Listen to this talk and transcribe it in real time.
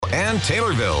and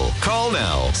Taylorville. Call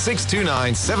now,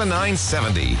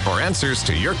 629-7970 for answers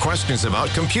to your questions about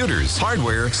computers,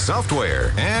 hardware,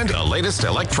 software, and the latest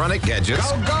electronic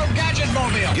gadgets. Go Gadget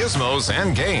Mobile! Gizmos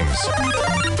and games.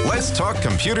 Let's talk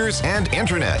computers and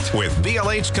internet with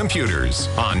BLH Computers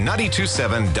on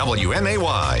 92.7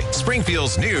 WMAY,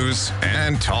 Springfield's News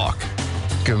and Talk.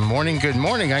 Good morning, good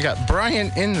morning. I got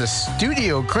Brian in the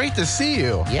studio. Great to see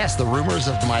you. Yes, the rumors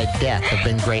of my death have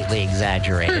been greatly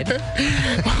exaggerated.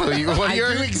 I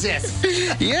do exist.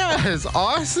 Yes,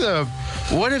 awesome.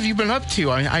 What have you been up to?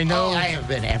 I know. I have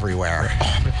been everywhere.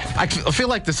 I feel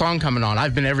like the song coming on.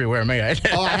 I've been everywhere, may I?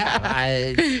 Oh, I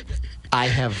have. I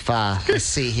have, let's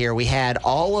see here. We had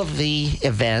all of the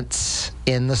events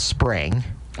in the spring.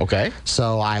 Okay.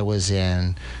 So I was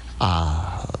in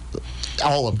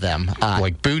all of them.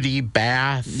 Like Booty,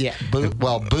 Bath. Yeah,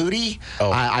 Booty.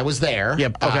 Oh. I was there.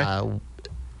 Yep, okay.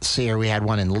 See here, we had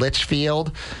one in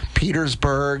Litchfield,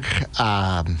 Petersburg,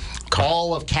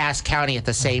 all of Cass County at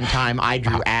the same time. I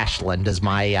drew Ashland as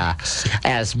my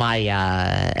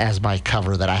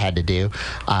cover that I had to do.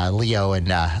 Leo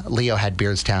had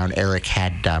Beardstown. Eric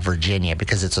had Virginia,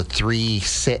 because it's a three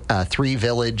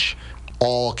village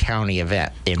all county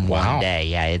event in one day.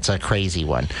 Yeah, it's a crazy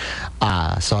one.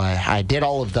 So I did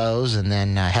all of those, and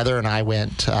then Heather and I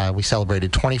went. We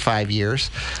celebrated 25 years.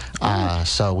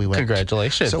 So we went.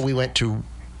 Congratulations! So we went to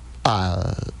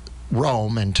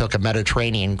Rome and took a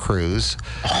Mediterranean cruise.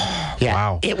 Yeah,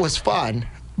 wow! It was fun,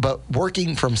 but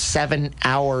working from 7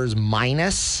 hours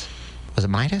minus. Was it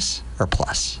minus or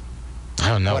plus? I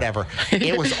don't know. Whatever.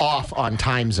 It was off on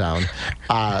time zone.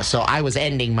 So I was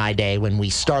ending my day when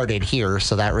we started here,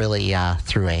 so that really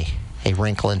threw a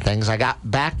wrinkle in things. I got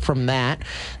back from that.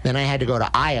 Then I had to go to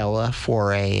Iowa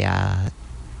for a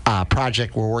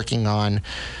project we're working on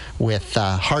with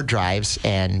hard drives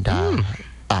and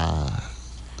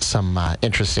some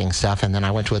interesting stuff. And then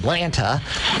I went to Atlanta.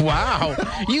 Wow.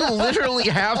 You literally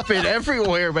have been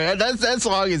everywhere, man. That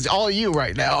song is all you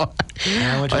right now. And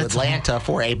I went to Atlanta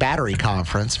for a battery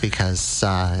conference because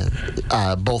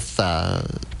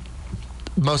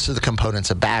most of the components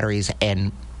of batteries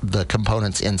and the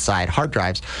components inside hard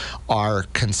drives are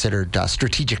considered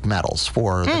strategic metals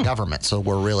for the government. So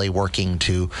we're really working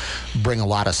to bring a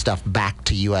lot of stuff back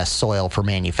to U.S. soil for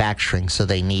manufacturing. So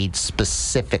they need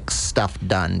specific stuff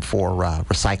done for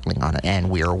recycling on it.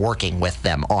 And we are working with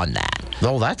them on that.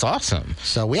 Oh, that's awesome.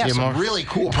 So we have some really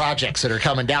cool projects that are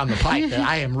coming down the pipe that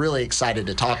I am really excited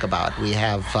to talk about. We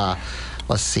have,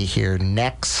 let's see here,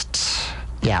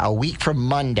 a week from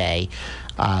Monday,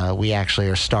 we actually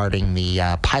are starting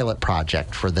the pilot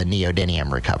project for the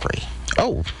neodymium recovery.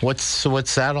 Oh, what's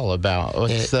that all about?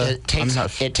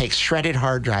 It takes shredded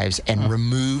hard drives and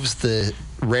removes the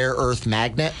rare earth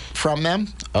magnet from them.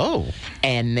 Oh.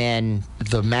 And then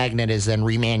the magnet is then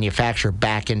remanufactured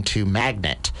back into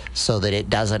magnet so that it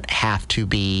doesn't have to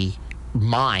be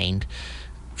mined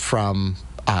from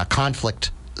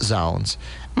conflict zones.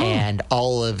 And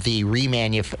all of the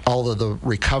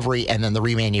recovery and then the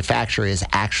remanufacture is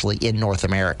actually in North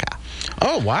America.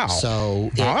 Oh, wow. So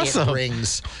it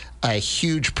brings a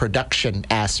huge production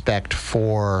aspect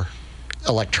for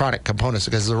electronic components,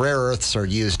 because the rare earths are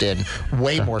used in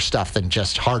way more stuff than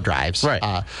just hard drives.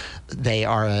 Right. They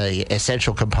are an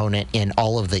essential component in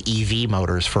all of the EV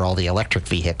motors for all the electric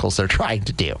vehicles they're trying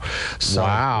to do.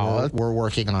 So we're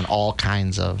working on all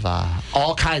kinds of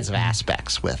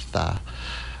aspects with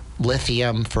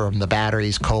lithium from the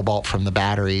batteries, cobalt from the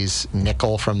batteries,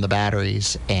 nickel from the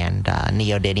batteries, and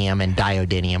neodymium and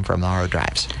diodymium from the hard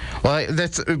drives. Well,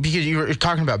 that's because you were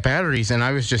talking about batteries, and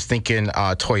I was just thinking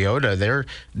Toyota, they're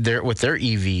with their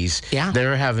EVs,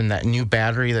 they're having that new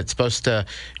battery that's supposed to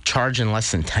charge in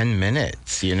less than 10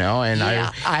 minutes, you know? And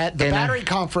the battery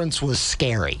conference was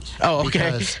scary. Oh,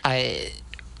 okay. Because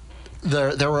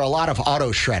there were a lot of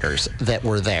auto shredders that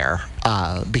were there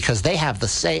because they have the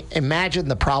same. Imagine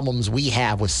the problems we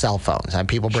have with cell phones. And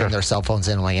people bring their cell phones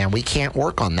in and we can't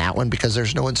work on that one because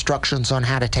there's no instructions on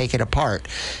how to take it apart.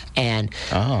 And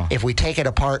if we take it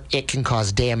apart, it can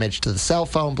cause damage to the cell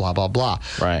phone, blah, blah, blah.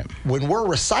 Right. When we're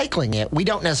recycling it, we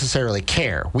don't necessarily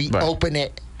care. We open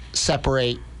it,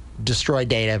 separate, destroy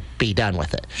data, be done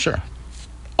with it. Sure.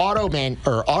 Auto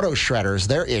shredders,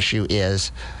 their issue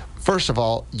is, first of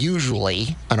all,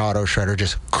 usually an auto shredder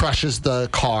just crushes the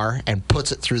car and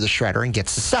puts it through the shredder and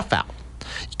gets the stuff out.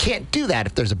 You can't do that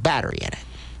if there's a battery in it.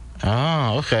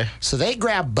 Oh, okay. So they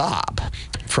grab Bob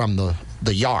from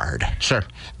the yard. Sure.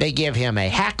 They give him a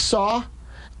hacksaw,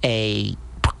 a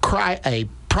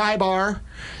pry bar,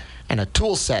 and a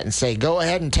tool set and say, go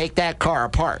ahead and take that car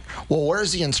apart. Well,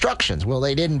 where's the instructions? Well,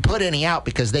 they didn't put any out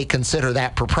because they consider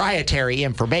that proprietary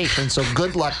information, so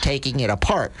good luck taking it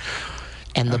apart.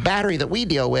 And the battery that we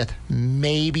deal with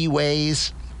maybe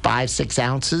weighs 5-6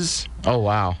 ounces. Oh,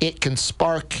 wow. It can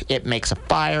spark. It makes a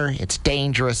fire. It's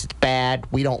dangerous. It's bad.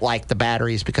 We don't like the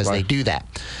batteries because they do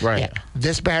that. Right. Yeah.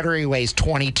 This battery weighs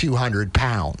 2,200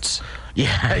 pounds.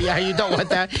 Yeah, you don't want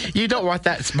that. You don't want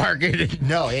that spark.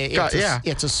 No,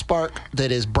 it's a spark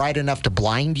that is bright enough to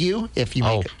blind you if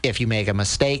you make a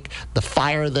mistake. The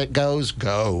fire that goes.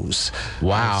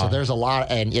 Wow. So there's a lot,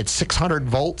 and it's 600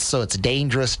 volts, so it's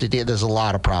dangerous to do. There's a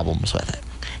lot of problems with it.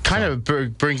 Kind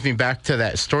of brings me back to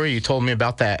that story you told me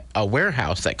about that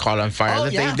warehouse that caught on fire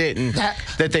they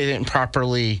didn't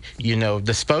properly,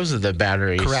 dispose of the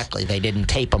batteries correctly. They didn't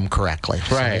tape them correctly.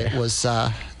 Right. So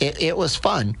it was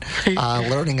fun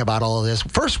learning about all of this.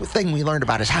 First thing we learned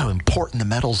about is how important the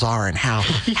metals are and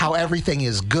how everything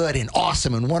is good and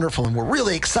awesome and wonderful, and we're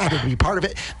really excited to be part of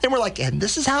it. Then we're like, and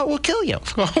this is how it will kill you.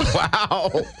 Oh,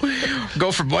 wow.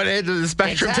 Go from one end of the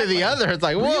spectrum to the other. It's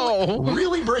like, whoa.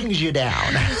 Really brings you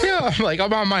down. Yeah, I'm like,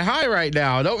 I'm on my high right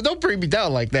now. Don't bring me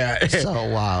down like that.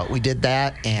 So we did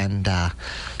that, and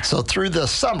so through the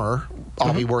summer,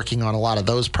 I'll be working on a lot of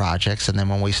those projects, and then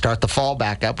when we start the fall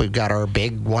back up, we've got our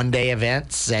big one-day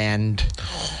events and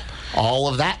all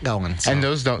of that going. So. And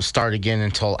those don't start again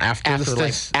until after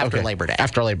Labor Day.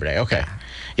 After Labor Day, okay.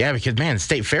 Yeah, because, man, the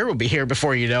State Fair will be here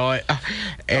before you know it.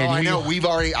 And I know.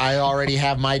 I already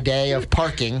have my day of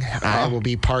parking. I will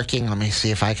be parking. Let me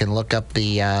see if I can look up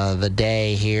the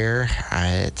day here.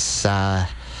 I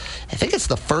think it's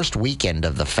the first weekend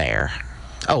of the fair.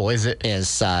 Oh, is it?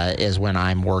 Is when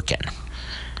I'm working.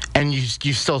 And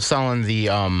you still selling the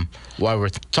while we're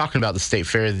talking about the State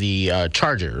Fair, the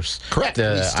Chargers? Correct.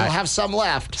 We still have some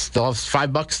left. Still have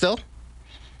 $5 still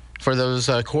for those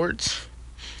cords,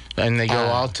 and they go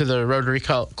out to the Rotary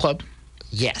Club.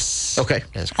 Yes. Okay.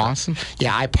 Awesome.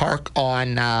 Yeah, I park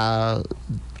on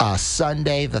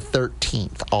Sunday the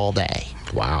 13th all day.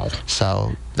 Wow.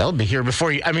 So they'll be here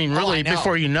before you. I mean, really,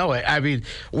 before you know it. I mean,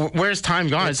 where's time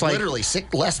gone? It's like literally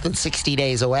less than 60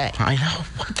 days away. I know.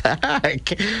 What the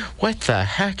heck? What the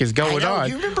heck is going on?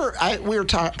 You remember? I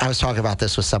was talking about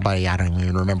this with somebody. I don't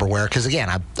even remember where. Because again,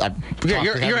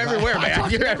 you're everywhere, man.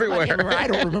 You're everywhere. I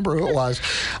don't remember who it was.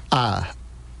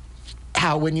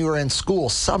 How when you were in school,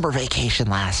 summer vacation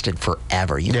lasted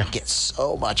forever. You would get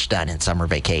so much done in summer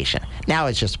vacation. Now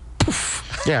it's just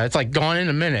poof. Yeah, it's like gone in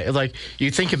a minute. It's like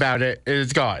you think about it,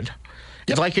 it's gone.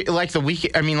 Yep. It's like the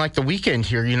week. I mean, like the weekend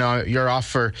here. You're off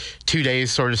for 2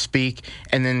 days, so to speak,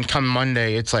 and then come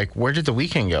Monday, it's like, where did the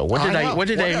weekend go? What did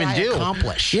I even do?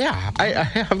 Accomplish? Yeah,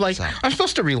 I'm like, I'm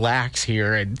supposed to relax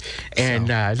here and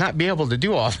not be able to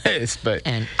do all this.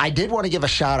 And I did want to give a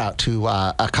shout out to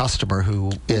a customer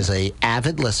who is a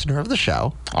avid listener of the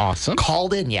show. Awesome.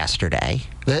 Called in yesterday.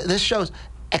 This shows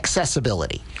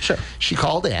accessibility. Sure. She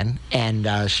called in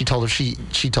and she told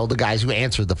the guys who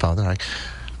answered the phone, they're like,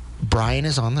 Brian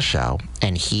is on the show,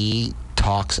 and he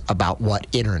talks about what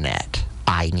internet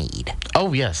I need.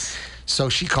 Oh, yes. So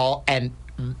she called, and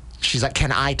she's like,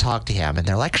 can I talk to him? And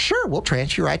they're like, sure, we'll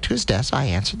transfer you right to his desk. I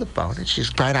answered the phone, and she's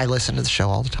like, Brian, I listen to the show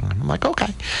all the time. I'm like,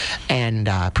 okay. And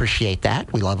appreciate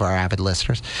that. We love our avid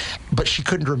listeners. But she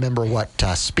couldn't remember what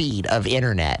speed of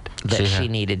internet that she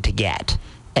needed to get.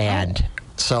 And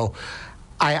so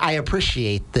I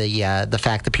appreciate the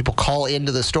fact that people call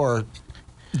into the store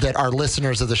that are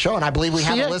listeners of the show, and I believe we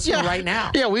have a listener right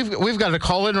now. Yeah, we've got a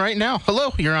call in right now.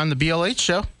 Hello, you're on the BLH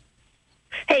show.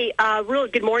 Hey, really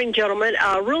good morning, gentlemen.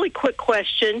 Really quick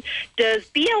question: does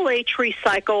BLH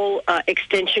recycle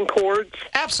extension cords?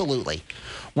 Absolutely.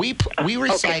 We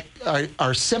recycle.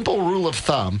 Our simple rule of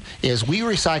thumb is we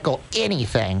recycle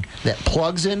anything that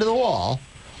plugs into the wall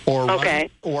or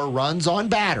runs on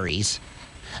batteries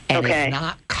and is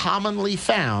not commonly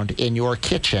found in your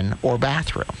kitchen or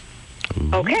bathroom.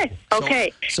 Okay.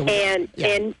 So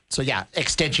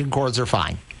extension cords are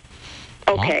fine.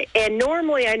 Okay. And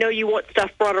normally I know you want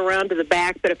stuff brought around to the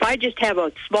back, but if I just have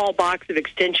a small box of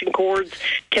extension cords,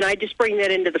 can I just bring that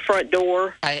into the front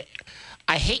door? I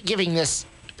hate giving this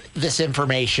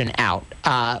information out,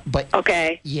 but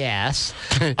yes,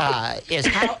 is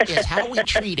how we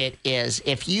treat it is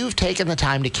if you've taken the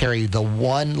time to carry the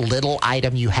one little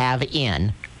item you have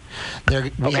in.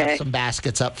 We have some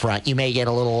baskets up front. You may get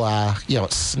a little,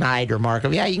 snide remark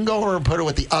of, you can go over and put it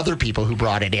with the other people who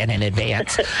brought it in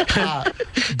advance.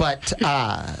 But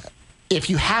if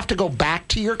you have to go back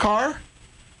to your car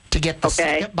to get the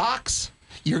second box,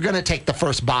 you're going to take the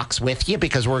first box with you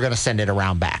because we're going to send it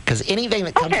around back. Because anything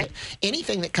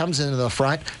that comes into the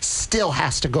front still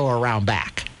has to go around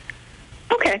back.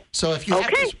 Okay. So if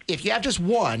you have just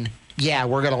one, yeah,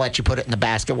 we're going to let you put it in the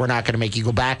basket. We're not going to make you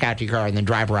go back out to your car and then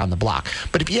drive around the block.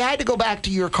 But if you had to go back to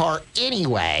your car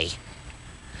anyway...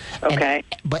 Okay.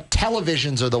 But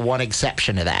televisions are the one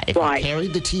exception to that. If you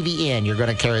carried the TV in, you're going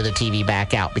to carry the TV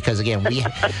back out because, again, we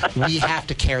have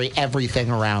to carry everything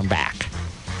around back.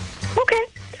 Okay.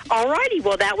 All righty.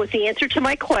 Well, that was the answer to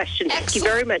my question. Excellent. Thank you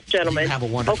very much, gentlemen. You have a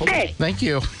wonderful day. Thank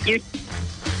you.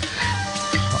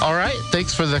 All right.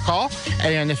 Thanks for the call.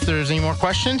 And if there's any more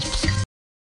questions...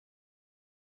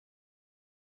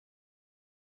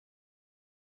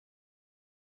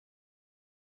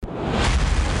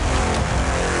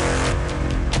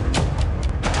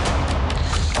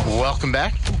 Welcome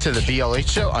back to the BLH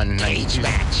show on match.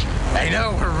 I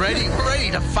know, we're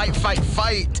ready to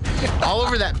fight. All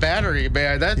over that battery,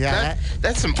 man.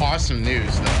 That's some awesome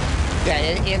news, though.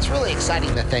 Yeah, it's really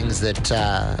exciting, the things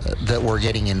that we're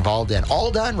getting involved in.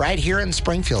 All done right here in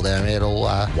Springfield. And it'll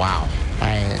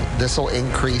this will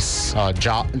increase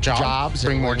jobs.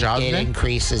 Bring more jobs in. It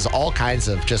increases all kinds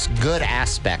of just good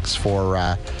aspects for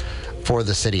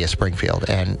the city of Springfield.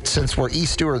 And since we're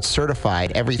eSteward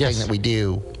certified, everything that we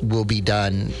do will be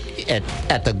done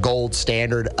at the gold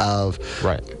standard of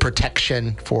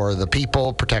protection for the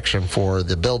people, protection for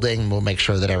the building. We'll make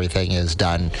sure that everything is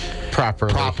done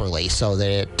properly so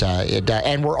that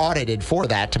and we're audited for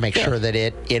that to make sure that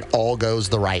it all goes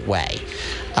the right way.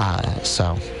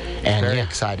 And very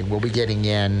exciting. We'll be getting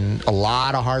in a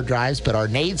lot of hard drives, but our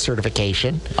NAID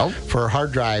certification for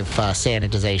hard drive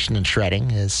sanitization and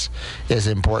shredding is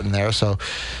important there. So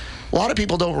a lot of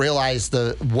people don't realize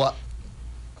what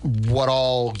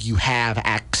all you have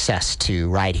access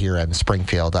to right here in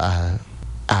Springfield. I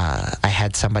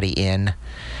had somebody in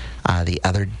the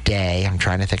other day. I'm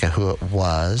trying to think of who it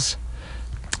was.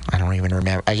 I don't even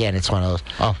remember. Again, it's one of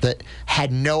those that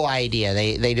had no idea.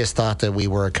 They just thought that we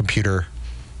were a computer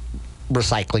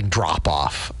recycling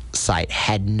drop-off site,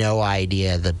 had no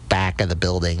idea the back of the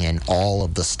building and all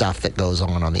of the stuff that goes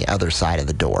on the other side of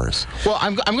the doors. Well,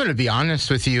 I'm going to be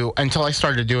honest with you. Until I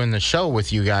started doing the show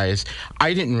with you guys,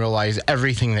 I didn't realize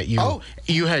everything that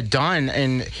you had done.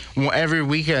 And every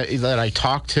week that I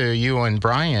talked to you and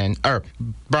Brian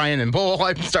and Bull,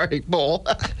 I'm sorry, Bull.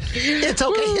 It's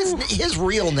okay. His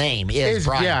real name is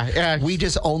Brian. Yeah. We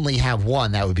just only have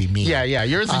one. That would be me. Yeah.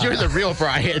 You're the real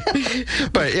Brian.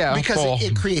 But yeah, because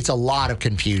it creates a lot of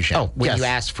confusion when you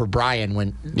ask for Brian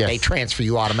when they transfer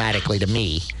you automatically to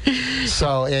me.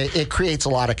 So it creates a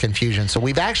lot of confusion. So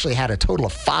we've actually had a total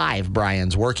of 5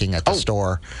 Brians working at the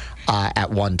store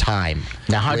at one time.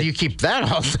 Now, how do you keep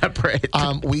that all separate?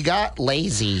 We got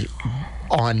lazy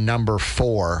on number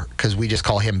 4 because we just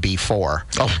call him B4.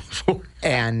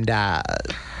 And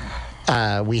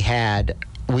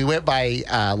we went by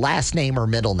last name or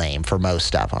middle name for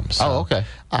most of them. So,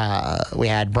 we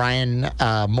had Brian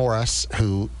Morris,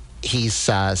 who he's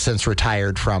since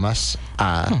retired from us,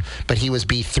 but he was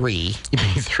B3.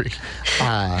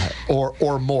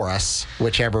 Or Morris,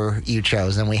 whichever you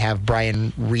chose. And we have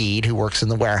Brian Reed, who works in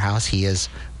the warehouse. He is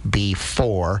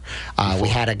B4. We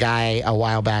had a guy a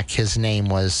while back. His name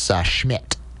was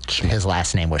Schmidt. His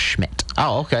last name was Schmidt.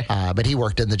 Oh, okay. But he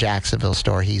worked in the Jacksonville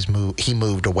store. He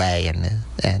moved away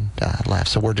and left.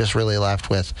 So we're just really left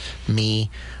with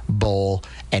me, Bull,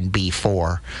 and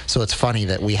B4. So it's funny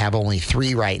that we have only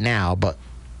 3 right now, but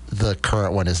the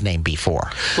current one is named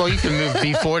B4. Well, you can move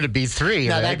B4 to B3.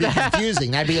 No, that'd be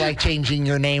confusing. That'd be like changing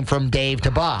your name from Dave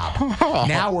to Bob.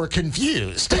 Now we're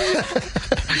confused.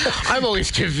 I'm always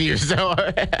confused, though.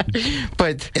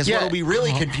 But what'll be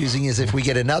really confusing is if we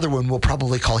get another one, we'll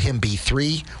probably call him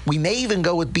B3. We may even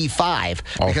go with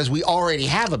B5 because we already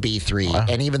have a B3.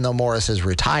 And even though Morris is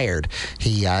retired,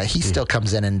 he still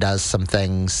comes in and does some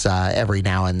things every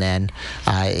now and then.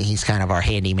 He's kind of our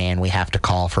handyman we have to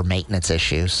call for maintenance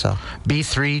issues. So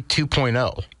B3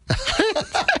 2.0.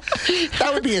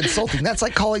 That would be insulting. That's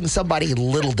like calling somebody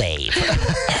Little Dave.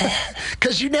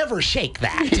 Because you never shake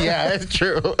that. Yeah, that's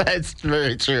true. That's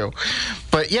very true.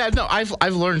 But yeah, no,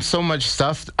 I've learned so much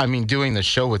stuff. I mean, doing the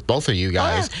show with both of you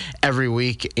guys every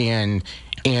week and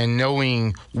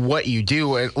knowing what you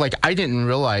do. Like, I didn't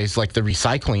realize, like, the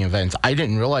recycling events. I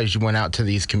didn't realize you went out to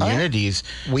these communities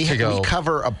We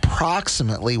cover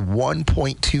approximately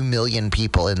 1.2 million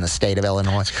people in the state of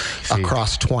Illinois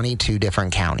across 22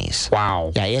 different counties.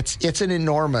 Wow. Yeah, it's an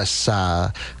enormous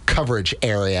coverage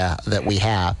area that we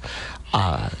have.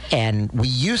 And we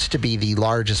used to be the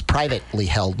largest privately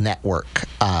held network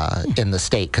in the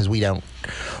state because we don't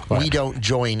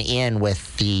join in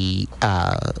with the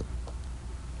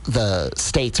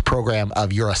state's program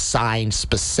of you're assigned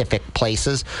specific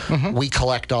places. We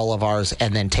collect all of ours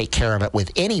and then take care of it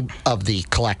with any of the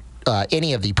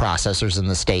any of the processors in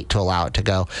the state to allow it to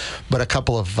go, but a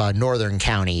couple of northern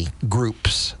county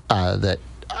groups that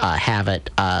have it.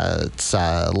 It's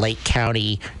Lake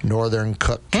County, Northern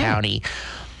Cook County.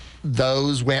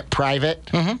 Those went private.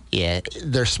 Mm-hmm. Yeah,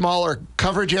 they're smaller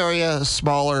coverage area,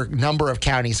 smaller number of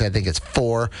counties. I think it's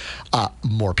 4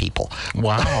 more people.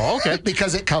 Wow. Okay.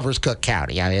 Because it covers Cook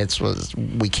County. I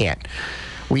mean, we can't.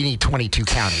 We need 22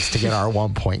 counties to get our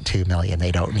 1.2 million.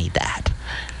 They don't need that.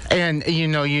 And,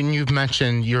 you've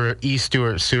mentioned you're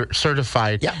eStewart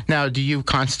certified. Yeah. Now, do you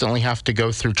constantly have to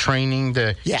go through training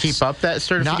to keep up that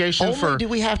certification? Not only do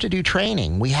we have to do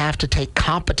training, we have to take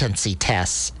competency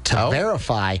tests to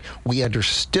verify we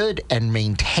understood and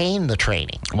maintain the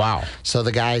training. Wow. So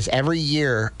the guys every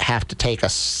year have to take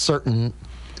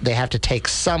they have to take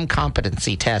some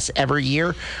competency tests every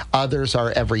year. Others are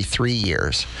every 3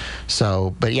 years.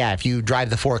 So, but yeah, if you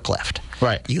drive the forklift,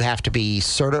 right, you have to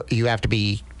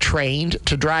be trained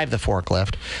to drive the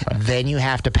forklift. Right. Then you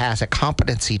have to pass a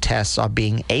competency test on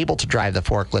being able to drive the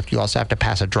forklift. You also have to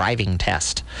pass a driving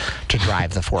test to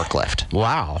drive the forklift.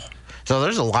 Wow. So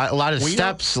there's a lot of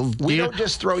steps. We don't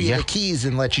just throw you the keys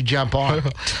and let you jump on.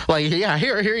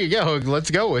 Here you go.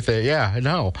 Let's go with it. Yeah,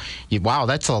 no. Wow,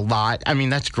 that's a lot. I mean,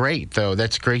 that's great, though.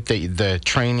 That's great that the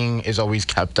training is always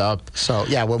kept up. So,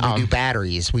 yeah, when we do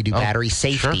batteries, we do battery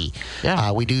safety. Sure.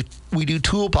 Yeah. We do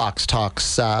toolbox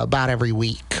talks about every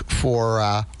week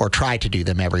or try to do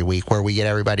them every week, where we get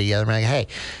everybody together and be like, hey,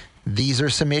 these are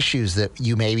some issues that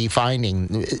you may be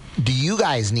finding. Do you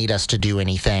guys need us to do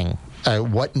anything?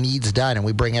 What needs done? And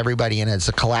we bring everybody in. It's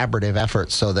a collaborative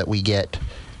effort so that we get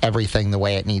everything the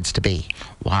way it needs to be.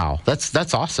 Wow,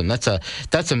 that's awesome.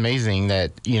 That's amazing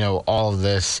that all of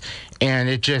this, and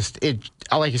it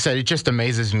like I said, it just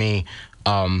amazes me.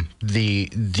 The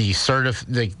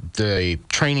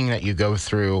training that you go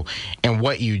through and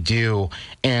what you do,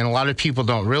 and a lot of people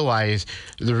don't realize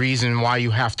the reason why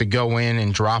you have to go in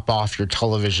and drop off your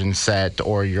television set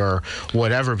or your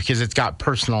whatever, because it's got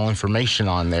personal information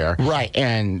on there, right?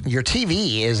 And your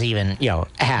TV is even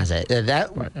has it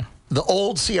that. Right. The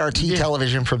old CRT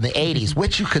television from the 80s,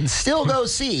 which you can still go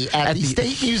see at the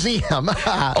State Museum.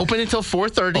 Open until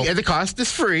 4:30, and the cost is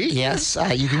free. Yes,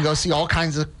 you can go see all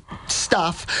kinds of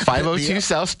stuff. 502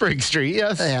 South Spring Street,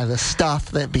 yes. Yeah, the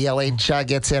stuff that BLH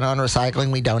gets in on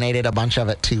recycling. We donated a bunch of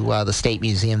it to the State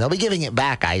Museum. They'll be giving it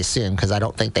back, I assume, because I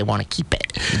don't think they want to keep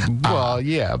it. Well,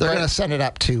 yeah. They're going to send it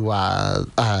up to,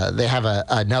 they have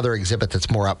another exhibit that's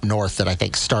more up north that I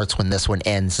think starts when this one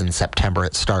ends in September.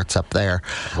 It starts up there.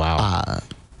 Wow.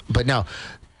 But no,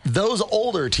 those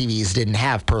older TVs didn't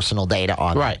have personal data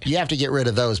on them. Right. You have to get rid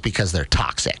of those because they're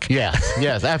toxic.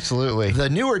 Yes, absolutely. The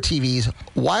newer TVs,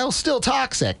 while still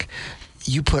toxic,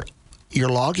 you put your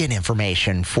login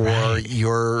information for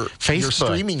your Facebook, your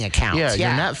streaming accounts. Yeah, your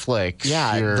Netflix.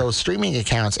 Yeah, those streaming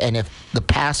accounts. And if the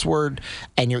password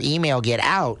and your email get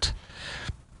out,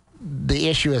 the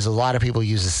issue is a lot of people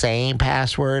use the same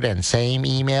password and same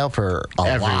email for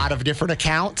a lot of different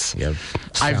accounts. Yep.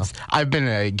 So. I've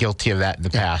been guilty of that in the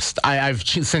past. I've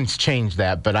since changed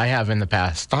that, but I have in the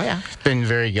past. Oh, yeah. Been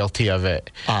very guilty of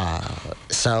it.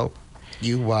 So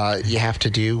you have to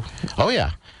do. Oh,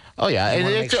 yeah. Oh, yeah. And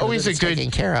it's always a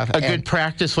good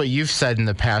practice. What you've said in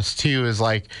the past, too, is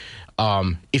like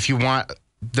if you want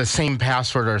the same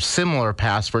password or similar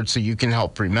password so you can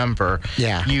help remember,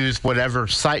 use whatever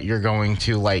site you're going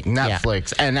to, like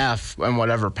Netflix, NF, and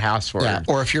whatever password. Yeah.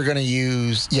 Or if you're going to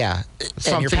use,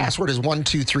 and your password is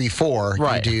 1234,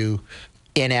 you do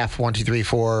NF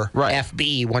 1234,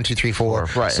 FB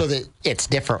 1234, so that it's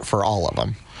different for all of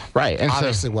them. Right. And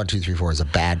obviously, 1234 is a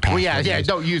bad password. Well, yeah,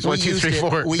 don't use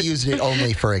 1234. We used it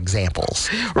only for examples.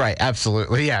 Right,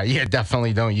 absolutely. Yeah,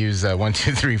 definitely don't use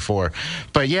 1234.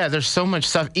 But yeah, there's so much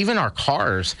stuff. Even our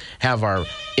cars have our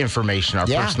information, our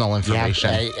personal information.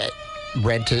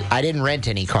 I didn't rent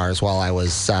any cars while I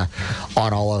was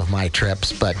on all of my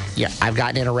trips, but I've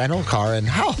gotten in a rental car and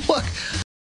look.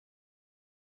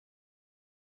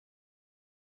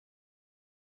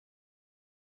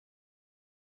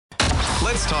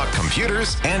 Let's talk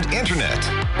computers and internet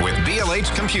with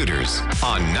BLH Computers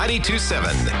on 92.7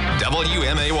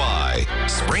 WMAY,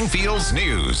 Springfield's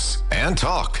News and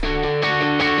Talk.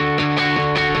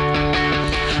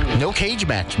 No cage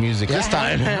match music this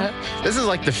time. This is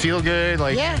like the feel good.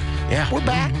 We're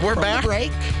back. We're back.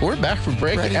 We're back from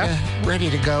break. Ready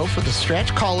to go for the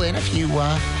stretch. Call in if you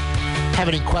have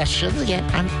any questions, again,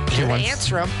 I'm here to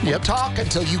answer them. We'll talk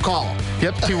until you call them.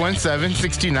 Yep,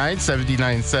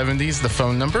 217-629-7970 is the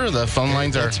phone number. The phone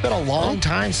lines are... It's been a long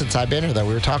time since I've been here, though.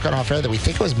 We were talking off air that we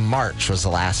think it was March was the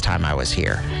last time I was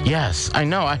here. Yes, I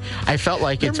know. I felt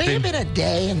like there may have been a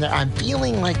day, and I'm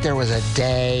feeling like there was a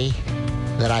day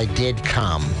that I did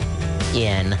come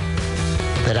in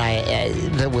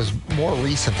that was more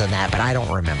recent than that, but I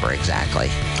don't remember exactly.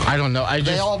 I don't know.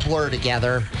 They all blur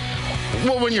together.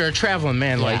 Well, when you're a traveling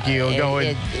man like you,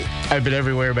 I've been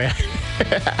everywhere, man.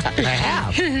 I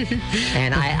have.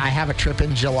 And I have a trip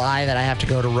in July that I have to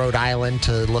go to Rhode Island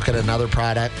to look at another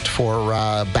product for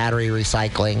battery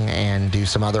recycling and do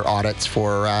some other audits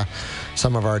for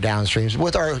some of our downstreams.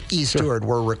 With our e-Steward,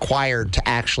 we're required to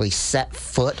actually set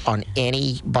foot on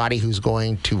anybody who's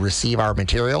going to receive our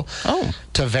material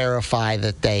to verify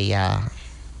that they have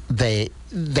the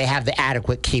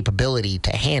adequate capability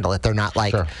to handle it. They're not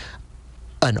like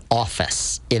an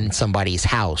office in somebody's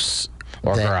house.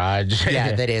 Or garage.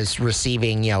 That is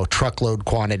receiving, truckload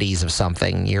quantities of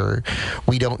something.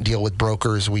 We don't deal with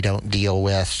brokers. We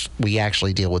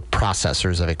actually deal with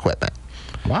processors of equipment.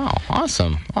 Wow.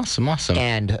 Awesome.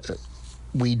 And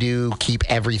we do keep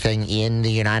everything in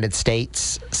the United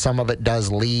States. Some of it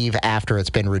does leave after it's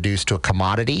been reduced to a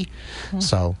commodity.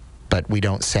 But we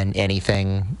don't send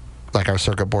anything. Like our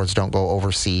circuit boards don't go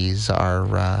overseas.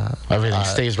 Our everything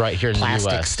stays right here in the U.S.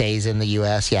 Plastic stays in the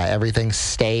U.S. Yeah, everything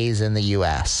stays in the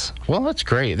U.S. Well, that's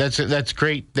great. That's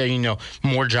great that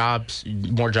more jobs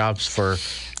for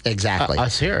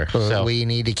us here. So we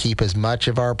need to keep as much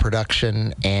of our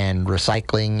production and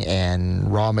recycling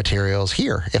and raw materials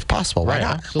here if possible. Why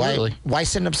not? Absolutely. Why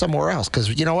send them somewhere else? Because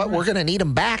you know what, we're going to need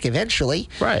them back eventually.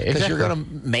 Right. Because you're going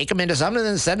to make them into something and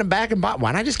then send them back and buy.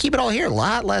 Why not just keep it all here? A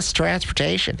lot less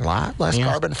transportation, a lot less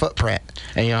carbon footprint,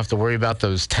 and you don't have to worry about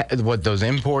those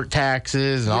import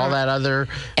taxes and all that other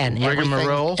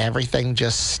rigmarole. Everything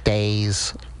just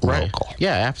stays local.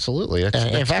 Yeah, absolutely. That's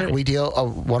in fact, great. We deal.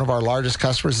 One of our largest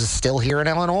customers is still here in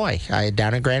Illinois,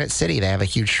 down in Granite City. They have a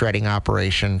huge shredding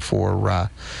operation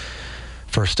for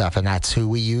stuff, and that's who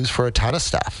we use for a ton of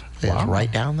stuff. It's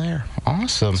right down there.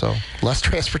 Awesome. So less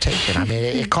transportation. I mean,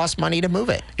 it costs money to move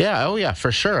it. Yeah. Oh, yeah,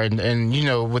 for sure. And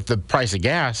with the price of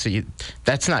gas,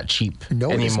 that's not cheap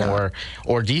anymore.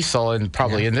 Or diesel, and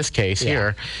probably in this case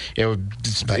here,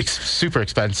 it's super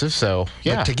expensive. So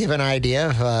But to give an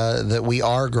idea that we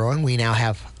are growing, we now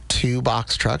have 2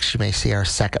 box trucks. You may see our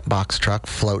second box truck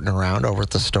floating around over at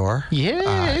the store.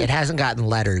 Yeah. It hasn't gotten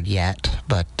lettered yet,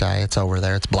 but it's over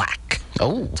there. It's black.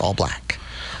 Oh. It's all black.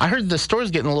 I heard the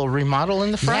store's getting a little remodel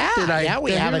in the front.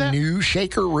 We have a new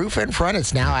shaker roof in front.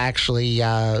 It's now actually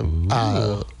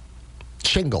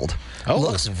shingled. Oh.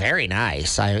 Looks very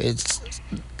nice. It's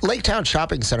Laketown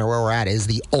Shopping Center, where we're at, is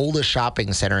the oldest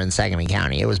shopping center in Sangamon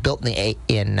County. It was built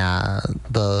in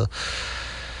the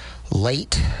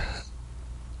late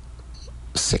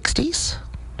 60s.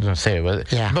 I was going to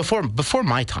say, before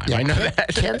my time. Yeah, I know that.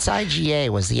 Kent's IGA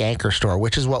was the anchor store,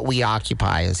 which is what we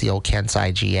occupy, is the old Kent's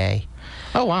IGA.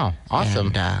 Oh, wow.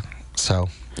 Awesome. And, so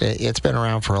it's been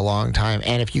around for a long time.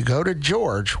 And if you go to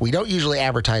George, we don't usually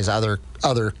advertise other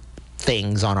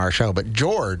things on our show, but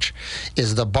George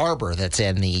is the barber that's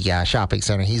in the shopping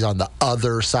center. He's on the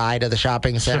other side of the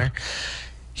shopping center. Sure.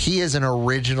 He is an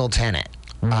original tenant.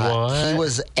 He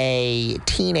was a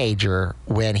teenager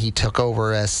when he took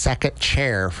over a second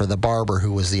chair for the barber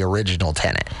who was the original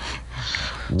tenant.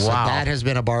 Wow. So that has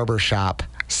been a barber shop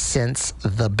since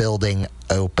the building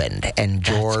opened, and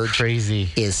George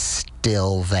is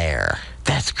still there.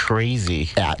 That's crazy.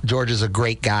 Yeah, George is a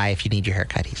great guy. If you need your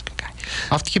haircut, he's a good guy.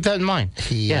 I'll have to keep that in mind.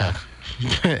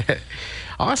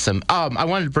 Awesome. I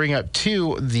wanted to bring up,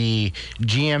 too, the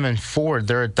GM and Ford.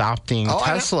 They're adopting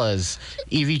Tesla's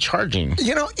EV charging.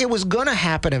 It was going to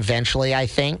happen eventually, I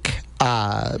think,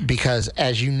 because,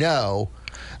 as you know,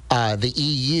 the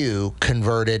EU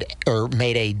converted or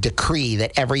made a decree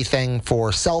that everything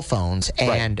for cell phones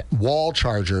and wall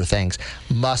charger things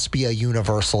must be a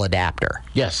universal adapter.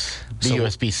 Yes,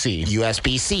 USB-C.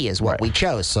 USB-C is what we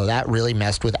chose. So that really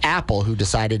messed with Apple, who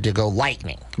decided to go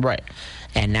Lightning. Right.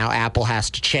 And now Apple has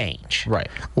to change. Right.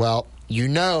 Well,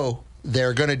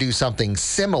 they're going to do something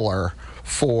similar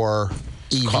for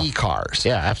EV cars.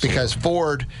 Yeah, absolutely. Because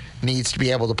Ford needs to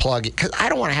be able to plug it. Because I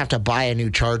don't want to have to buy a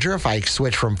new charger if I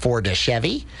switch from Ford to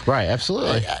Chevy. Right,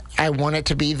 absolutely. I want it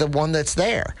to be the one that's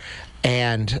there.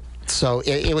 And so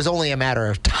it was only a matter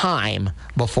of time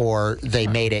before they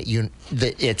made it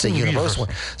it's a universal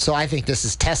one. So I think this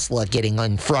is Tesla getting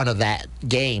in front of that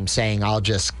game, saying I'll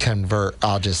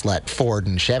just let Ford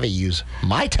and Chevy use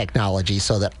my technology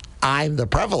so that I'm the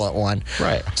prevalent one,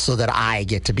 right? So that I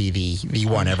get to be the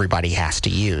one everybody has to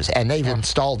use. And they've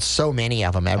installed so many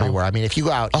of them everywhere. I mean, if you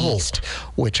go out east,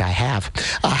 which I have,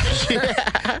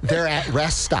 they're at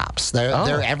rest stops.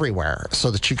 They're everywhere,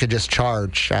 so that you could just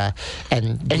charge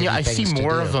and yeah, I see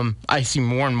more of them. I see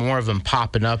more and more of them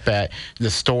popping up at the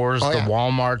stores, the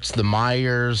Walmarts, the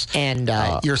Meijers, and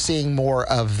you're seeing more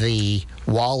of the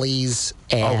Wally's,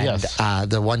 and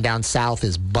the one down south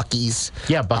is Buc-ee's.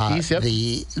 Yeah, Buc-ee's. Yep.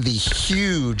 The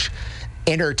huge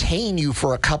entertain you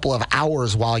for a couple of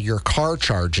hours while your car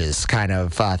charges kind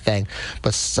of thing.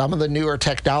 But some of the newer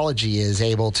technology is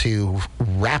able to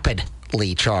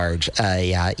rapidly charge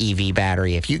a EV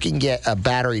battery. If you can get a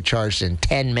battery charged in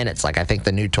 10 minutes, like I think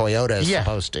the new Toyota is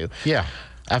supposed to. Yeah.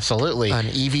 Absolutely. An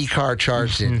EV car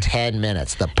charged in 10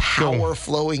 minutes. The power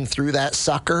flowing through that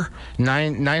sucker.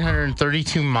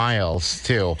 932 miles,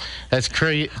 too. That's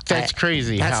crazy. That's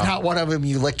crazy. That's not one of them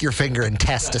you lick your finger and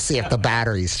test to see if the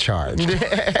battery's charged.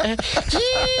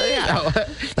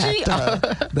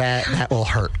 That will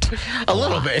hurt. A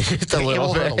little bit. It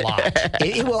will hurt a lot.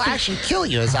 It will actually kill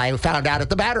you, as I found out at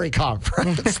the battery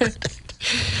conference.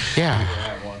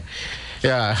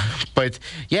 Yeah, but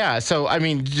so I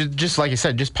mean, just like I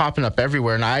said, just popping up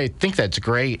everywhere, and I think that's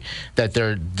great that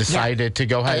they're decided to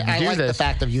go ahead and do this. I like the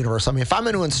fact of universal. I mean, if I'm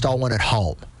going to install one at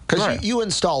home, because you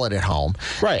install it at home,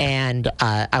 right? And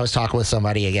I was talking with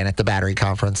somebody again at the battery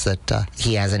conference that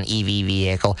he has an EV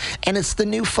vehicle, and it's the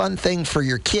new fun thing for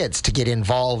your kids to get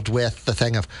involved with. The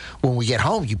thing of when we get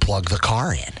home, you plug the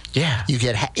car in. Yeah, you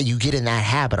get in that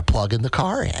habit of plugging the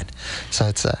car in. So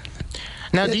it's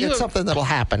it's something that'll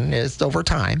happen over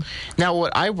time. Now,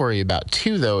 what I worry about,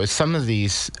 too, though, is some of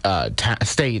these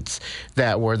states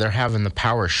where they're having the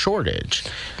power shortage.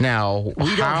 Now,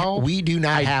 we do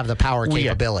not have the power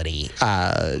capability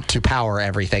to power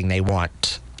everything they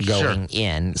want going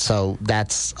in. So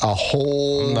that's a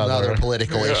whole other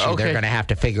political issue. They're going to have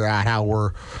to figure out how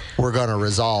we're going to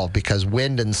resolve, because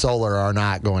wind and solar are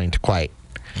not going to quite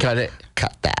cut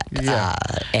that. Yeah.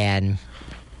 And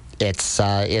it's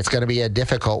going to be a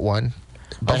difficult one,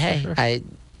 but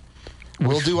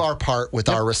we'll do our part with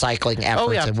our recycling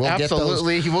efforts, and we'll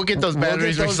get those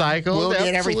batteries recycled. We'll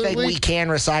get everything we can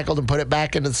recycled and put it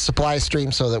back into the supply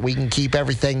stream so that we can keep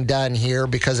everything done here.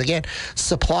 Because again,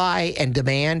 supply and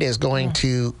demand is going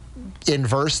to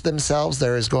inverse themselves.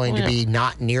 There is going to be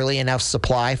not nearly enough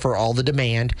supply for all the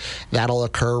demand. That'll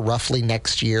occur roughly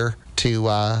next year to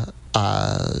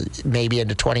maybe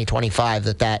into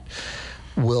 2025. That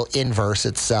will inverse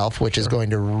itself, which is going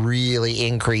to really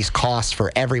increase costs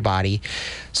for everybody.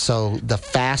 So the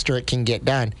faster it can get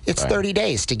done, it's 30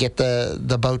 days to get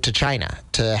the boat to China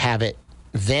to have it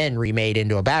then remade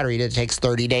into a battery. It takes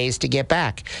 30 days to get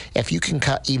back. If you can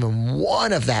cut even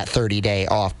one of that 30-day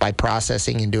off by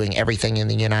processing and doing everything in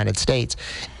the United States,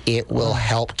 it will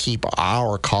help keep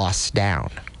our costs down.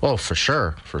 Oh, for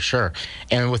sure.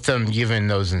 And with them giving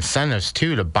those incentives,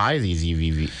 too, to buy these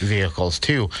EV vehicles,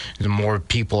 too, the more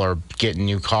people are getting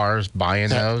new cars, buying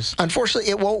those. Unfortunately,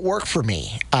 it won't work for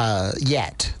me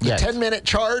yet. The 10-minute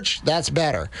charge, that's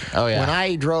better. Oh, yeah. When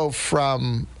I drove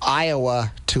from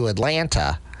Iowa to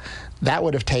Atlanta, that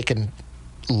would have taken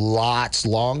lots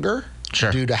longer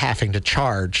due to having to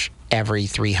charge every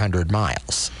 300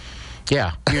 miles.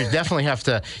 Yeah, you definitely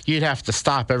you'd have to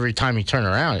stop every time you turn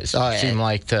around. It seemed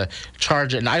like to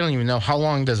charge it. And I don't even know, how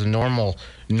long does a normal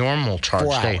charge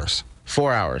 4 take? 4 hours.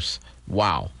 4 hours.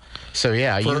 Wow. So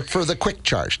yeah, for the quick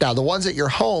charge. Now the ones at your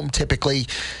home, typically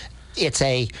it's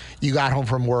you got home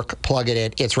from work, plug it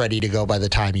in, it's ready to go by the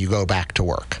time you go back to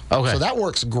work. Okay. So that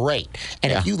works great.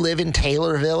 And if you live in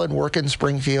Taylorville and work in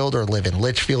Springfield, or live in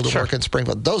Litchfield and work in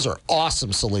Springfield, those are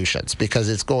awesome solutions, because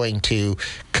it's going to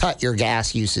cut your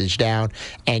gas usage down,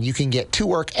 and you can get to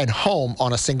work and home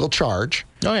on a single charge.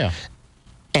 Oh, yeah.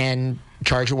 And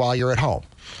charge it while you're at home.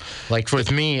 Like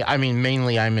with me, I mean,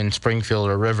 mainly I'm in Springfield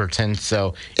or Riverton,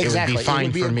 so it would be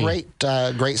fine for me. It would be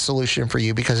a great solution for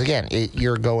you, because again,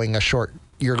 you're going short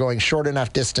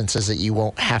enough distances that you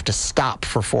won't have to stop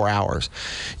for 4 hours.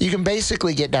 You can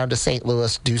basically get down to St.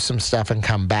 Louis, do some stuff, and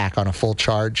come back on a full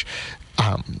charge.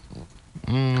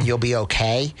 You'll be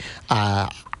okay.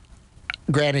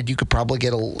 Granted, you could probably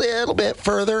get a little bit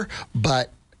further,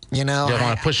 but you know,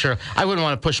 I wouldn't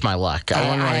want to push my luck. I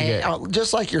wouldn't want to get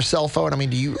just like your cell phone. I mean,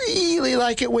 do you really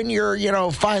like it when you're,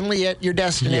 finally at your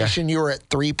destination? You were at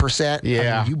 3%.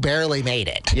 Yeah, I mean, you barely made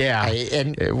it. Yeah,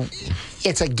 and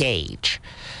it's a gauge.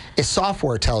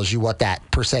 Software tells you what that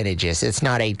percentage is. It's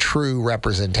not a true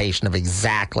representation of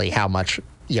exactly how much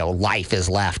life is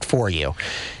left for you.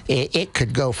 It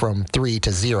could go from 3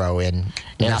 to 0 in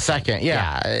a second.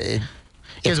 Yeah.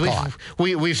 it's gone.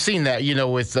 We've seen that,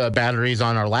 with batteries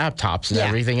on our laptops and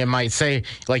everything. It might say,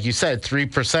 like you said,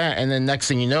 3%, and then next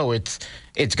thing you know, it's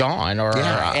gone. Or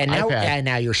and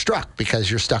now you're struck because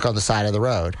you're stuck on the side of the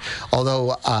road.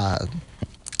 Although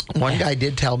one guy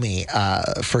did tell me,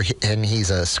 and he's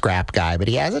a scrap guy, but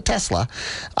he has a Tesla.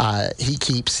 He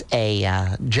keeps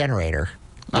a generator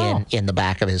in the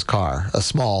back of his car, a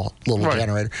small little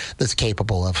generator that's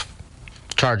capable of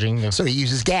charging. So he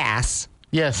uses gas.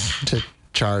 Yes. To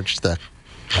charge the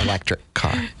electric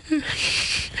car.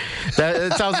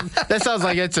 That sounds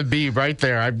like it's a meme right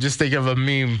there. I'm just thinking of a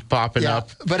meme popping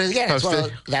up. But again,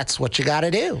 that's what you got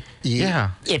to do.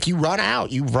 If you run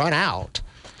out, you run out.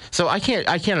 So I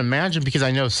can't imagine, because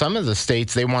I know some of the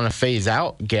states, they want to phase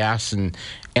out gas and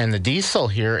the diesel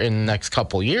here in the next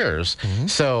couple years. Mm-hmm.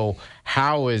 So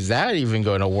how is that even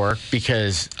going to work?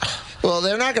 Because well,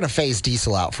 they're not going to phase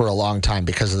diesel out for a long time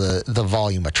because of the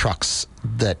volume of trucks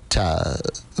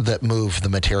that move the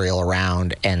material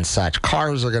around and such.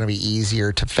 Cars are going to be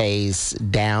easier to phase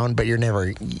down, but you're not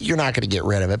going to get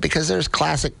rid of it because there's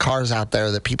classic cars out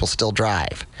there that people still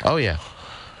drive. Oh yeah.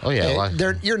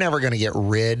 You're never going to get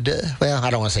rid. Well,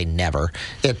 I don't want to say never.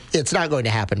 It's not going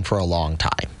to happen for a long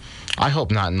time. I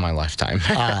hope not in my lifetime.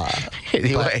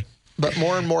 Anyway, but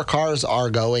more and more cars are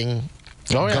going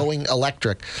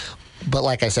electric. But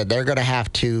like I said, they're going to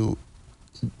have to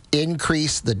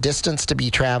increase the distance to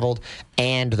be traveled,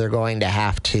 and they're going to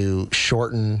have to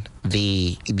shorten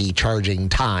the charging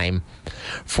time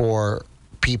for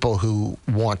people who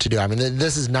want to do. I mean,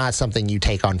 this is not something you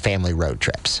take on family road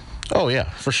trips. Oh, yeah,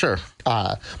 for sure.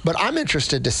 But I'm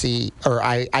interested to see, or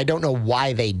I don't know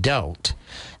why they don't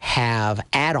have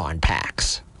add-on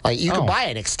packs. Like, you can buy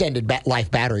an extended life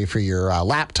battery for your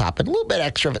laptop, and a little bit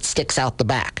extra if it sticks out the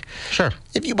back. Sure.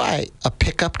 If you buy a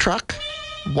pickup truck,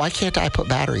 why can't I put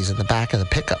batteries in the back of the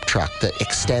pickup truck that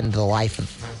extend the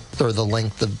life or the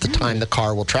length of the time the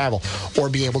car will travel, or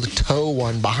be able to tow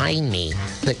one behind me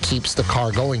that keeps the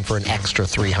car going for an extra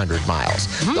 300 miles?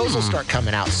 Those will start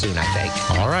coming out soon, I think.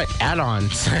 All right,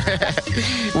 add-ons.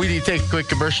 We need to take a quick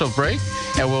commercial break,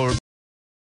 and we'll...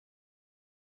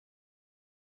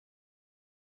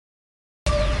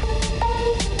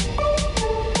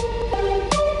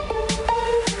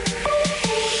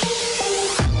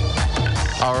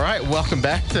 All right, welcome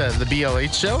back to the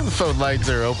BLH Show. The phone lines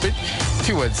are open,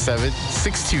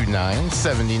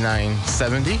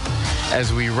 217-629-7970.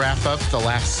 As we wrap up the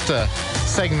last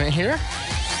segment here,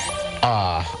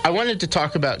 I wanted to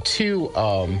talk about two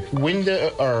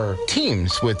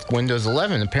teams with Windows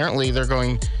 11. Apparently, they're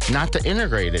going not to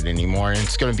integrate it anymore, and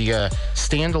it's going to be a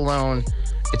standalone.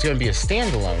 It's going to be a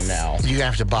standalone now. Do you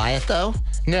have to buy it though?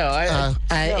 No,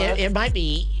 it might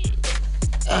be.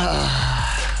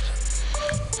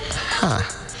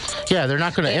 Yeah, they're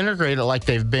not going to integrate it like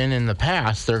they've been in the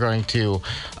past. They're going to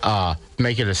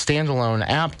make it a standalone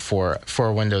app for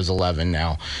Windows 11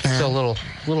 now. So a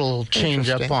little change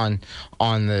up on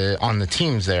the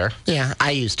Teams there. Yeah, I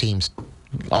use Teams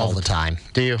all the time.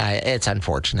 Do you? It's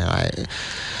unfortunate.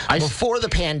 Before the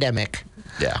pandemic,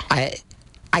 I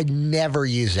never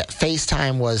used it.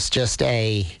 FaceTime was just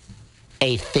a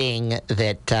thing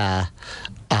that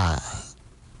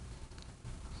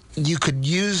you could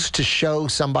use to show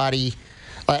somebody.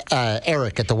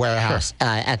 Eric at the warehouse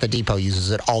at the depot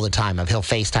uses it all the time. He'll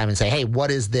FaceTime and say, hey,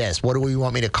 what is this? What do we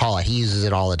want me to call it? He uses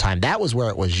it all the time. That was where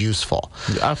it was useful.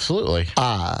 Absolutely.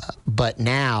 But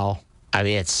now, I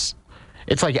mean, it's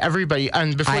like everybody.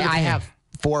 And before I have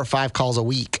 4 or 5 calls a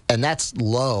week, and that's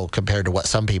low compared to what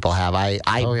some people have. I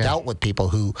dealt with people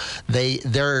who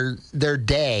their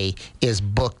day is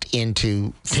booked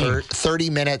into 30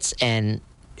 minutes and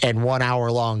 1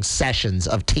 hour long sessions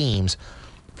of Teams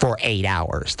for 8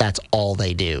 hours. That's all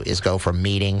they do is go from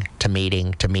meeting to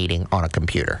meeting to meeting on a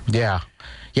computer. Yeah.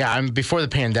 Before the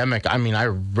pandemic, I mean, I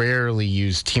rarely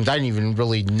used Teams. I didn't even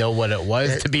really know what it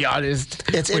was, to be honest.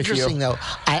 It's interesting, though.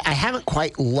 I haven't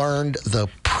quite learned the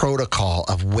protocol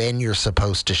of when you're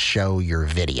supposed to show your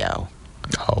video.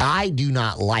 Oh. I do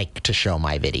not like to show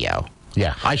my video.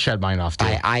 Yeah, I shut mine off,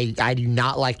 too. I do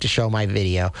not like to show my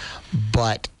video,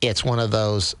 but it's one of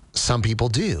those, some people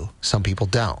do, some people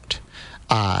don't.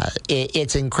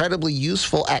 It's incredibly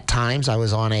useful at times. I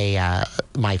was on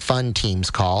my fun Teams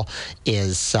call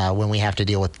is when we have to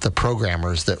deal with the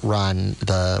programmers that run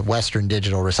the Western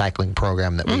Digital Recycling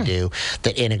program that we do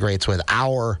that integrates with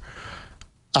our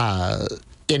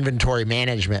inventory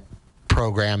management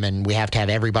program, and we have to have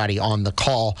everybody on the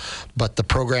call, but the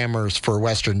programmers for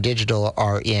Western Digital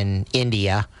are in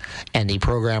India, and the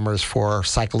programmers for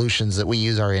Cyclutions that we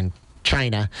use are in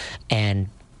China, and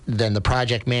then the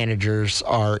project managers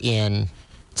are in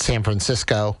San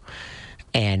Francisco,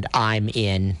 and I'm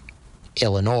in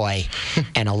Illinois,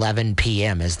 and 11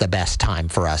 p.m. is the best time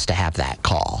for us to have that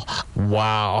call.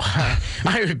 Wow.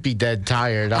 I would be dead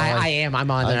tired. I am. I'm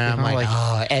on there. I'm like,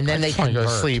 oh. And then they convert. Go to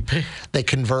sleep. They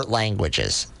convert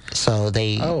languages. So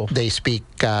they speak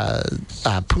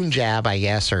Punjab, I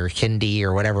guess, or Hindi,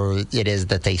 or whatever it is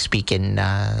that they speak in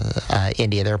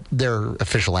India. Their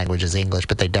official language is English,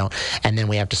 but they don't. And then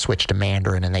we have to switch to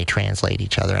Mandarin, and they translate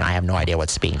each other, and I have no idea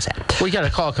what's being said. We got a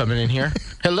call coming in here.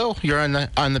 Hello, you're on the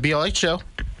BLH show.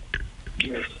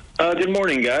 Good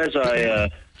morning, guys. I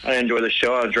enjoy the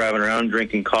show. I was driving around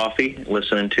drinking coffee,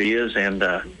 listening to you, and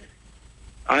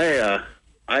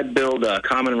I build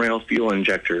common rail fuel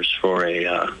injectors for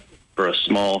a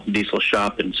small diesel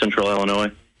shop in central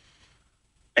Illinois.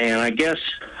 And I guess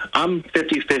I'm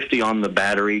 50-50 on the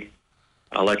battery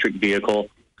electric vehicle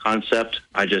concept.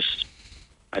 I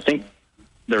think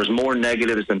there's more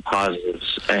negatives than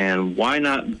positives. And why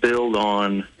not build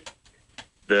on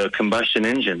the combustion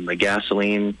engine, the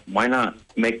gasoline? Why not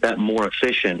make that more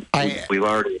efficient? We've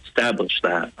already established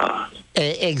that.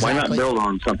 Exactly. Why not build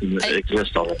on something that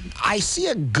exists already? I see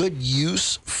a good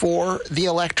use for the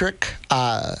electric.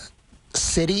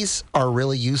 Cities are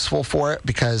really useful for it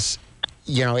because,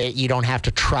 you don't have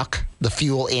to truck the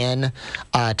fuel in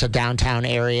to downtown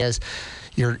areas.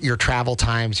 Your travel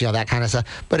times, that kind of stuff.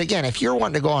 But again, if you're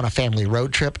wanting to go on a family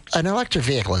road trip, an electric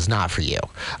vehicle is not for you.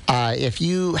 If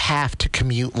you have to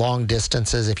commute long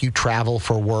distances, if you travel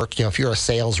for work, if you're a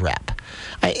sales rep,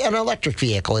 an electric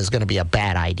vehicle is going to be a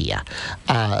bad idea.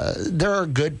 There are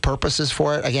good purposes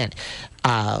for it. Again,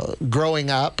 growing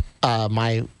up,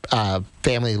 my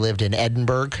family lived in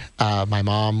Edinburgh. My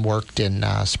mom worked in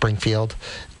Springfield.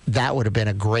 That would have been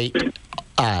a great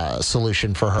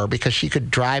solution for her because she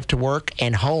could drive to work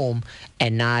and home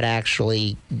and not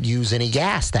actually use any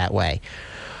gas that way.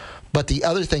 But the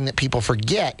other thing that people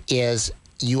forget is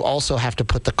you also have to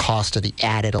put the cost of the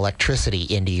added electricity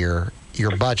into your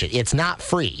budget. It's not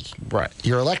free. Right.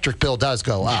 Your electric bill does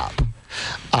go up.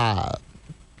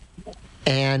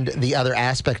 And the other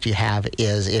aspect you have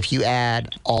is if you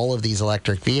add all of these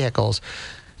electric vehicles,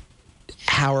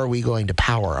 how are we going to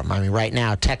power them? I mean, right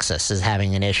now, Texas is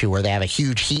having an issue where they have a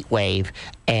huge heat wave,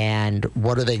 and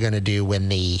what are they going to do when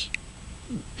the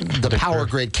power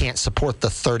grid can't support the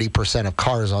 30% of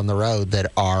cars on the road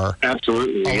that are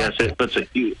absolutely electric? Yes, it puts a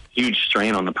huge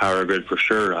strain on the power grid for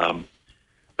sure.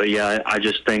 But yeah, I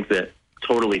just think that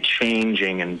totally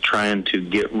changing and trying to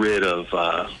get rid of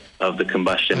the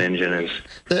combustion engine is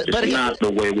not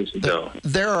the way we should go.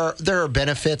 There are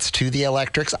benefits to the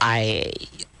electrics.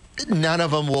 None of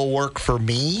them will work for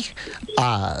me.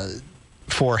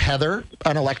 For Heather,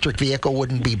 an electric vehicle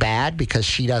wouldn't be bad because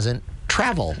she doesn't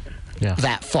travel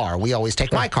that far. We always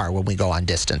take my car when we go on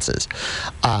distances.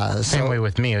 Same way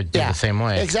with me. I'd do the same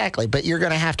way. Exactly. But you're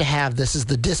going to have this is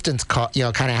the distance car,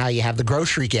 kind of how you have the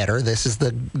grocery getter. This is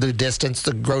the distance,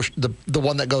 the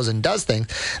one that goes and does things.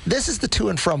 This is the to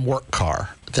and from work car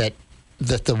that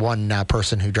the one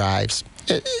person who drives.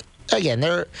 Again,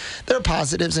 there are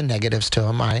positives and negatives to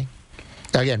them. I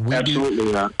am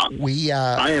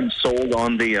sold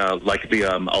on the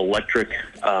electric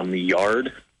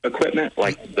yard equipment,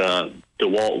 like the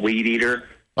DeWalt weed eater.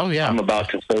 Oh yeah, I'm about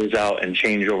to phase out and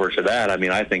change over to that. I mean,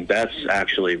 I think that's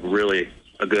actually really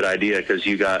a good idea because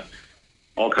you got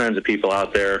all kinds of people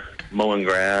out there mowing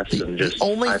grass and just. The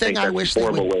only thing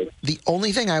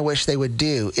I wish they would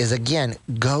do is again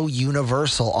go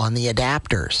universal on the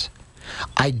adapters.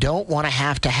 I don't want to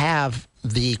have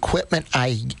the equipment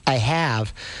I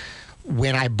have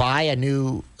when I buy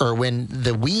when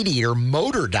the weed eater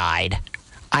motor died.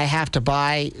 I have to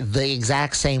buy the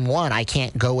exact same one. I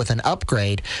can't go with an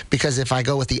upgrade because if I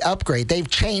go with the upgrade, they've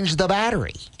changed the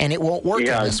battery and it won't work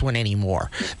on this one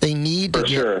anymore. They need to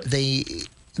get the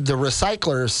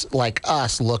recyclers like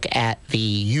us look at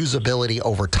the usability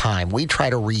over time. We try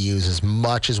to reuse as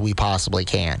much as we possibly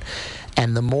can.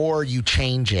 And the more you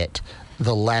change it,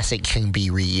 the less it can be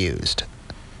reused.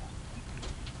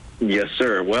 Yes,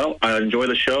 sir. Well, I enjoy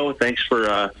the show. Thanks for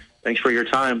your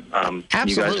time.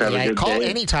 Absolutely. You guys have a good call day.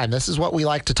 Anytime. This is what we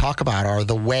like to talk about are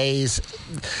the ways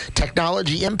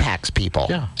technology impacts people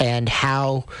and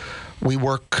how we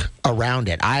work around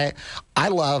it. I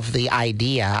love the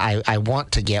idea. I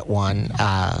want to get one.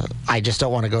 I just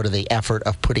don't want to go to the effort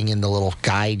of putting in the little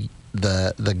guide,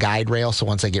 the guide rail. So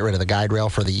once I get rid of the guide rail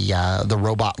for the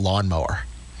robot lawnmower.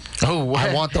 Oh,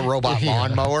 I want the robot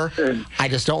lawnmower. I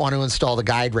just don't want to install the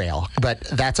guide rail. But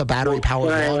that's a battery-powered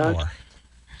lawnmower.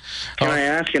 Can I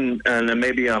ask, and then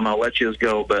maybe I'll let you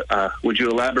go, but would you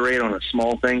elaborate on a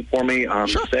small thing for me?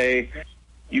 Sure. Say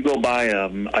you go buy a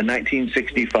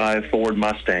 1965 Ford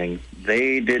Mustang,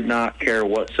 they did not care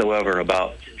whatsoever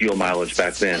about fuel mileage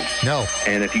back then. No.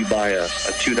 And if you buy a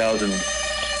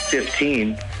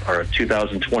 2015 or a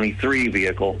 2023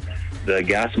 vehicle, the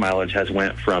gas mileage has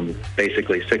went from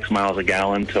basically 6 miles a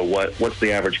gallon to what's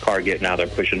the average car get now? They're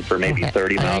pushing for maybe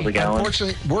 30 miles a gallon.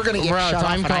 Unfortunately, we're going to get shut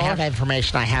off, and I have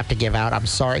information I have to give out. I'm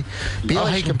sorry.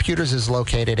 BLH Computers is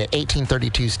located at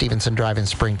 1832 Stevenson Drive in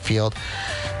Springfield.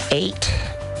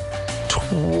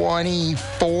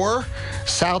 824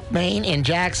 South Main in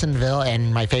Jacksonville,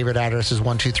 and my favorite address is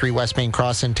 123 West Main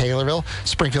Cross in Taylorville.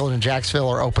 Springfield and Jacksonville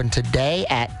are open today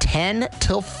at 10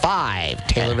 till 5.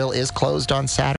 Taylorville is closed on Saturday.